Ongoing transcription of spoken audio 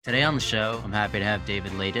Today on the show, I'm happy to have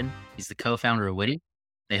David Leighton. He's the co-founder of WITI.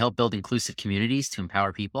 They help build inclusive communities to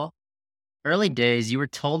empower people. Early days, you were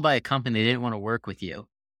told by a company they didn't want to work with you.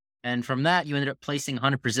 And from that, you ended up placing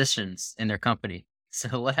 100 positions in their company.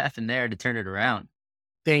 So what happened there to turn it around?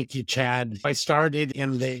 Thank you, Chad. I started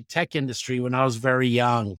in the tech industry when I was very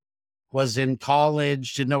young, was in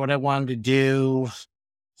college, didn't know what I wanted to do.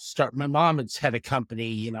 My mom had a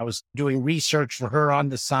company and I was doing research for her on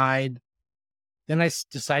the side. Then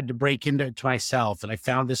decided to break into it myself. And I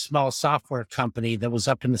found this small software company that was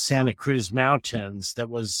up in the Santa Cruz Mountains that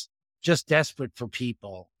was just desperate for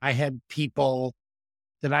people. I had people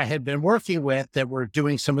that I had been working with that were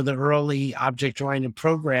doing some of the early object-oriented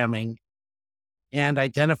programming, and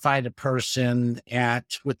identified a person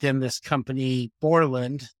within this company,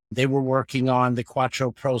 Borland. They were working on the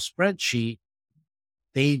Quattro Pro spreadsheet.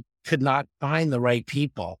 They could not find the right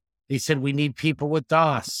people. They said, we need people with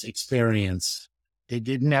DOS experience. They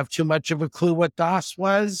didn't have too much of a clue what DOS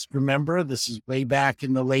was. Remember, this is way back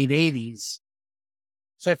in the late 80s.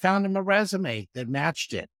 So I found him a resume that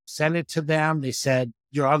matched it, sent it to them. They said,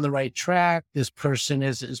 you're on the right track. This person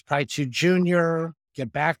is probably too junior.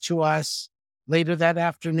 Get back to us. Later that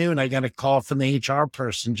afternoon, I got a call from the HR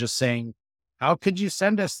person just saying, how could you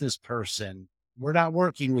send us this person? We're not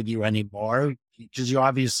working with you anymore because you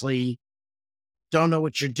obviously don't know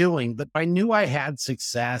what you're doing. But I knew I had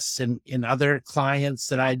success in other clients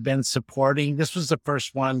that I'd been supporting. This was the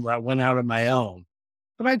first one where I went out on my own,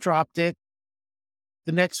 but I dropped it.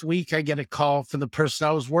 The next week, I get a call from the person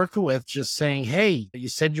I was working with just saying, hey, you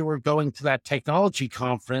said you were going to that technology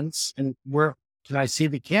conference and can I see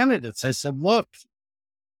the candidates? I said, look,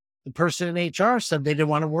 the person in HR said they didn't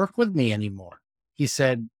want to work with me anymore. He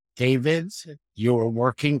said, David, you're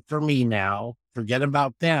working for me now. Forget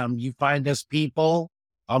about them. You find us people,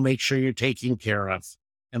 I'll make sure you're taken care of.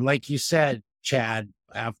 And like you said, Chad,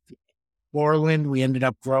 after Borland, we ended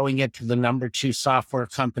up growing it to the number 2 software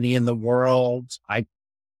company in the world. I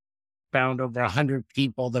found over 100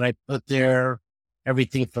 people that I put there,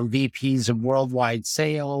 everything from VPs of worldwide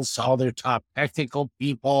sales, all their top technical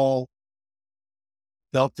people,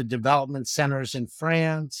 built the development centers in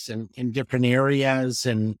France and in different areas.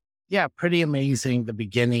 And yeah, pretty amazing, the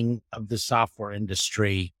beginning of the software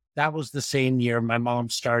industry. That was the same year my mom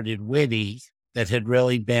started WITI, that had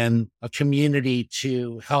really been a community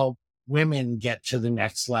to help women get to the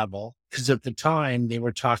next level. Because at the time they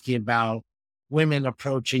were talking about women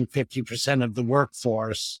approaching 50% of the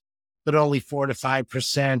workforce, but only 4 to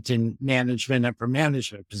 5% in management, upper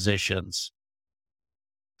management positions.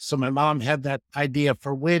 So my mom had that idea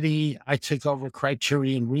for WITI. I took over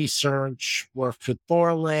Criterion Research, worked with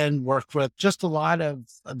Borland, worked with just a lot of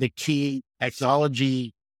the key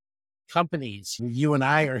technology companies. You and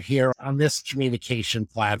I are here on this communication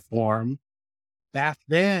platform. Back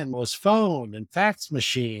then was phone and fax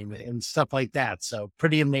machine and stuff like that. So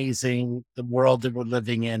pretty amazing, the world that we're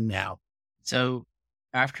living in now. So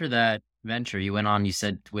after that venture, you went on, you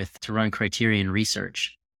said, to run Criterion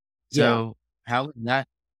Research. Yeah, So how did that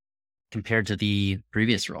compared to the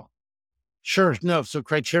previous role? sure. No, so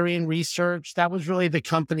Criterion Research, that was really the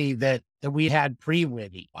company that we had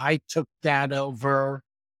pre-WITI. I took that over,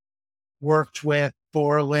 worked with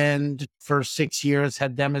Borland for 6 years,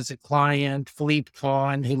 had them as a client. Philippe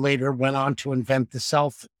Kahn, who later went on to invent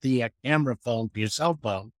the camera phone for your cell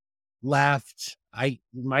phone, left.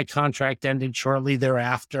 My contract ended shortly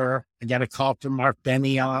thereafter. I got a call from Mark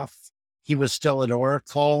Benioff. He was still at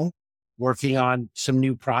Oracle, working on some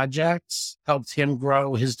new projects, helped him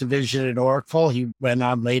grow his division at Oracle. He went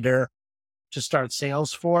on later to start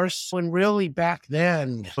Salesforce. And really back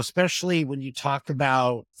then, especially when you talk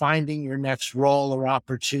about finding your next role or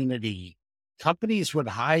opportunity, companies would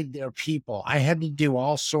hide their people. I had to do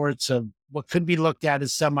all sorts of what could be looked at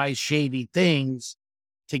as semi-shady things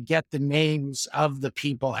to get the names of the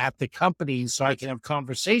people at the companies so I can have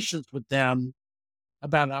conversations with them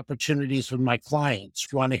about opportunities with my clients.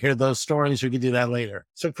 If you want to hear those stories, we can do that later.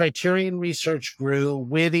 So Criterion Research grew.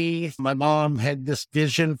 WITI, my mom had this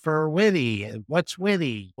vision for WITI. What's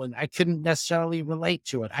WITI? When I couldn't necessarily relate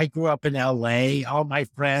to it. I grew up in LA. All my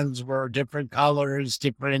friends were different colors,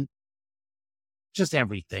 just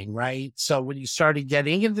everything, right? So when you started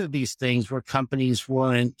getting into these things where companies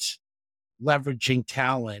weren't leveraging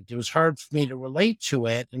talent, it was hard for me to relate to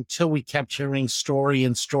it until we kept hearing story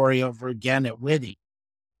and story over again at WITI.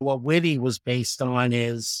 What WITI was based on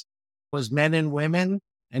was men and women.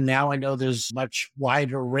 And now I know there's much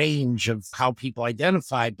wider range of how people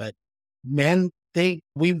identify, but men,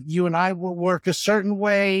 you and I will work a certain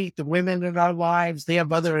way. The women in our lives, they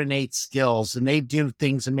have other innate skills and they do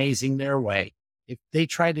things amazing their way. If they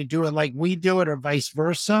try to do it like we do it or vice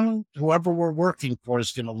versa, whoever we're working for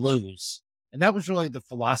is going to lose. And that was really the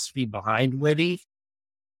philosophy behind WITI.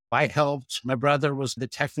 I helped. My brother was the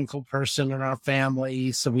technical person in our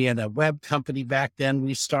family. So we had a web company back then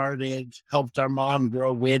we started, helped our mom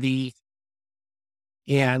grow WITI.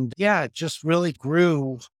 And yeah, it just really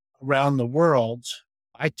grew around the world.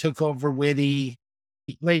 I took over WITI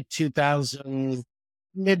late 2000,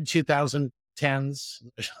 mid 2010s,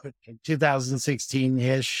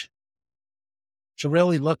 2016-ish, to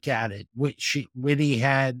really look at it. WITI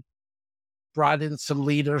had brought in some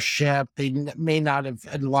leadership. They may not have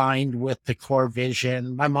aligned with the core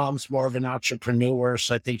vision. My mom's more of an entrepreneur,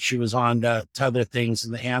 so I think she was on to other things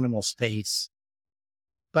in the animal space.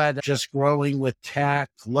 But just growing with tech,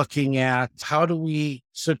 looking at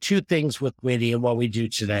so two things with WITI and what we do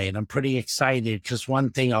today. And I'm pretty excited because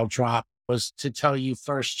one thing I'll drop was to tell you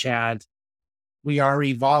first, Chad, we are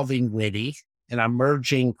evolving WITI and I'm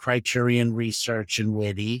merging Criterion Research and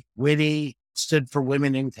WITI. WITI stood for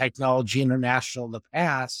Women in Technology International in the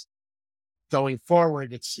past. Going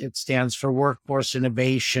forward, it stands for Workforce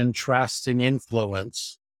Innovation, Trust, and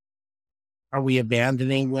Influence. Are we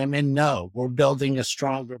abandoning women? No, we're building a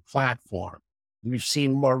stronger platform. We've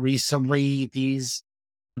seen more recently these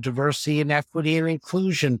diversity and equity and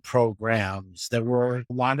inclusion programs that were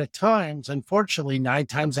a lot of times, unfortunately, 9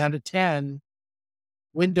 times out of 10,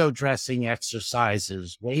 window dressing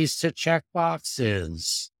exercises, ways to check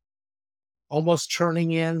boxes, almost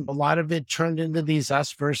turning in, a lot of it turned into these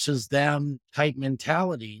us versus them type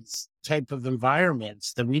mentalities, type of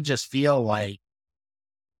environments that we just feel like,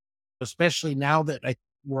 especially now that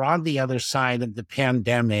we're on the other side of the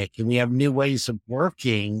pandemic and we have new ways of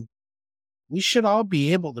working, we should all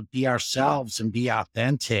be able to be ourselves and be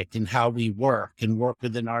authentic in how we work and work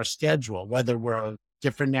within our schedule, whether we're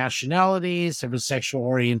different nationalities, different sexual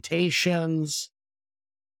orientations,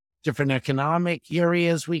 different economic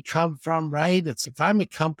areas we come from, right? It's if I'm a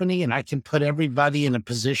company and I can put everybody in a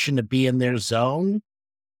position to be in their zone,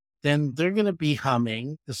 then they're going to be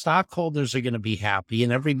humming. The stockholders are going to be happy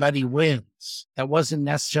and everybody wins. That wasn't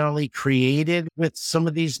necessarily created with some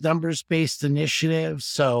of these numbers-based initiatives.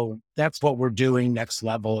 So that's what we're doing next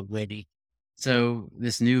level of WITI. So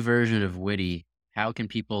this new version of WITI, how can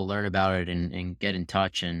people learn about it and get in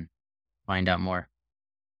touch and find out more?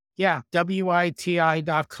 Yeah,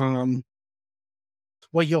 WITI.com.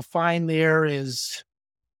 What you'll find there is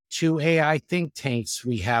 2 AI think tanks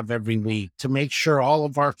we have every week to make sure all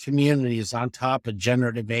of our community is on top of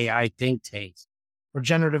generative AI think tanks or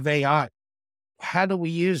generative AI. How do we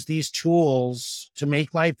use these tools to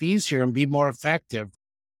make life easier and be more effective?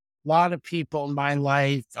 A lot of people in my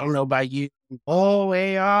life, I don't know about you, oh,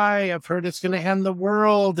 AI, I've heard it's going to end the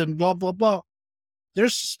world and blah, blah, blah.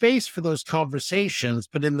 There's space for those conversations,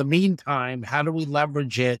 but in the meantime, how do we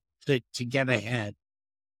leverage it to get ahead?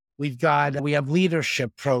 We have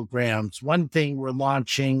leadership programs. One thing we're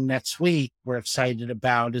launching next week, we're excited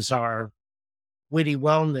about, is our WITI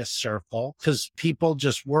Wellness Circle, because people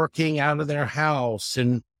just working out of their house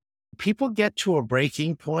and people get to a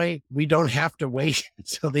breaking point. We don't have to wait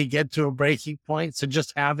until they get to a breaking point. So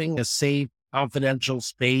just having a safe, confidential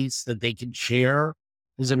space that they can share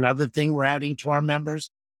is another thing we're adding to our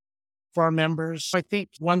members. For our members, I think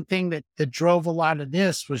one thing that drove a lot of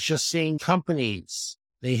this was just seeing companies.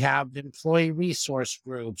 They have employee resource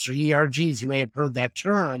groups or ERGs. You may have heard that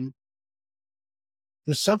term.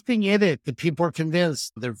 There's something in it that people are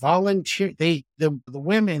convinced they're volunteer. The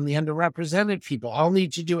women, the underrepresented people all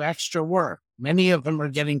need to do extra work. Many of them are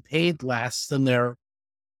getting paid less than their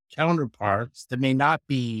counterparts that may not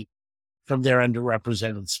be from their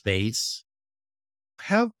underrepresented space.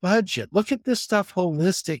 Have budget. Look at this stuff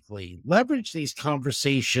holistically. Leverage these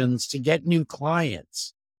conversations to get new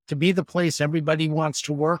clients, to be the place everybody wants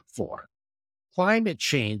to work for. Climate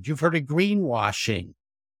change. You've heard of greenwashing.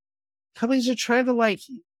 Companies are trying to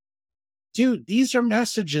dude, these are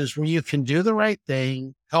messages where you can do the right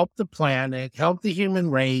thing, help the planet, help the human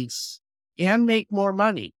race, and make more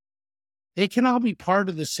money. They can all be part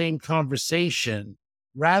of the same conversation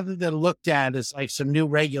rather than looked at as like some new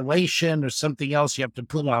regulation or something else you have to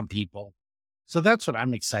put on people. So that's what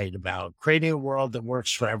I'm excited about, creating a world that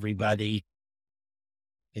works for everybody.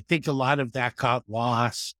 I think a lot of that got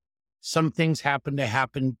lost. Some things had to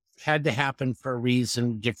happen for a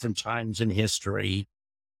reason, different times in history.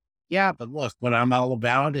 Yeah, but look, what I'm all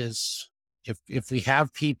about is if we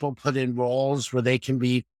have people put in roles where they can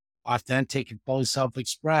be authentic and fully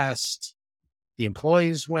self-expressed, the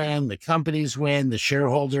employees win, the companies win, the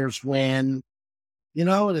shareholders win.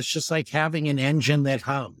 And it's just like having an engine that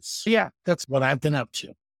hums. Yeah, that's what I've been up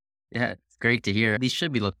to. Yeah, Great to hear. These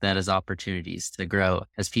should be looked at as opportunities to grow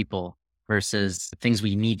as people versus things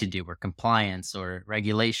we need to do or compliance or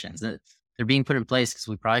regulations. They're being put in place because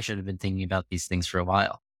we probably should have been thinking about these things for a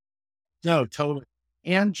while. No, totally.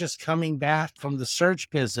 And just coming back from the search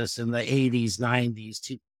business in the 80s,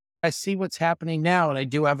 90s, I see what's happening now. And I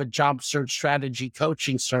do have a job search strategy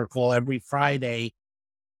coaching circle every Friday.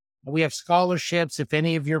 We have scholarships if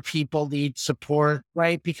any of your people need support,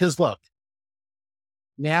 right? Because look,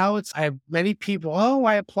 now I have many people, oh,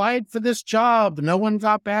 I applied for this job. No one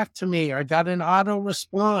got back to me, or I got an auto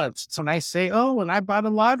response. So I say, oh, and I bought a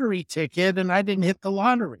lottery ticket and I didn't hit the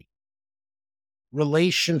lottery.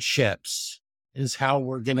 Relationships is how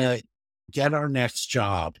we're going to get our next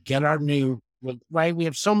job, get our new, right? We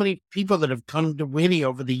have so many people that have come to WITI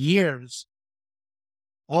over the years.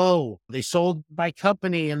 Oh, they sold my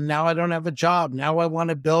company and now I don't have a job. Now I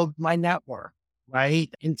want to build my network, right?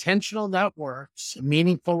 Intentional networks,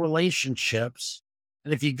 meaningful relationships.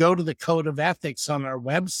 And if you go to the code of ethics on our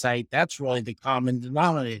website, that's really the common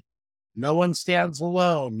denominator. No one stands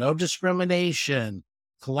alone, no discrimination,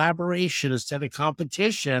 collaboration instead of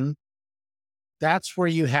competition. That's where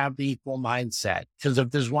you have the equal mindset. Because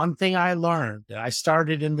if there's one thing I learned, I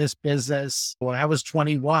started in this business when I was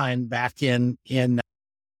 21 back in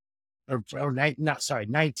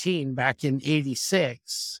 19 back in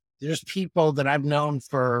 86. There's people that I've known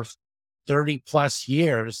for 30 plus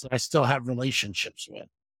years that I still have relationships with.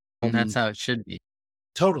 And that's how it should be.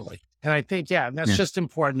 Totally. And I think, that's just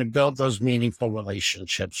important to build those meaningful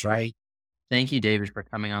relationships, right? Thank you, David, for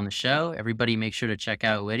coming on the show. Everybody make sure to check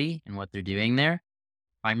out WITI and what they're doing there.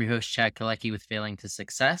 I'm your host, Chad Kalecki with Failing to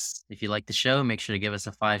Success. If you like the show, make sure to give us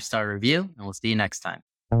a 5-star review, and we'll see you next time.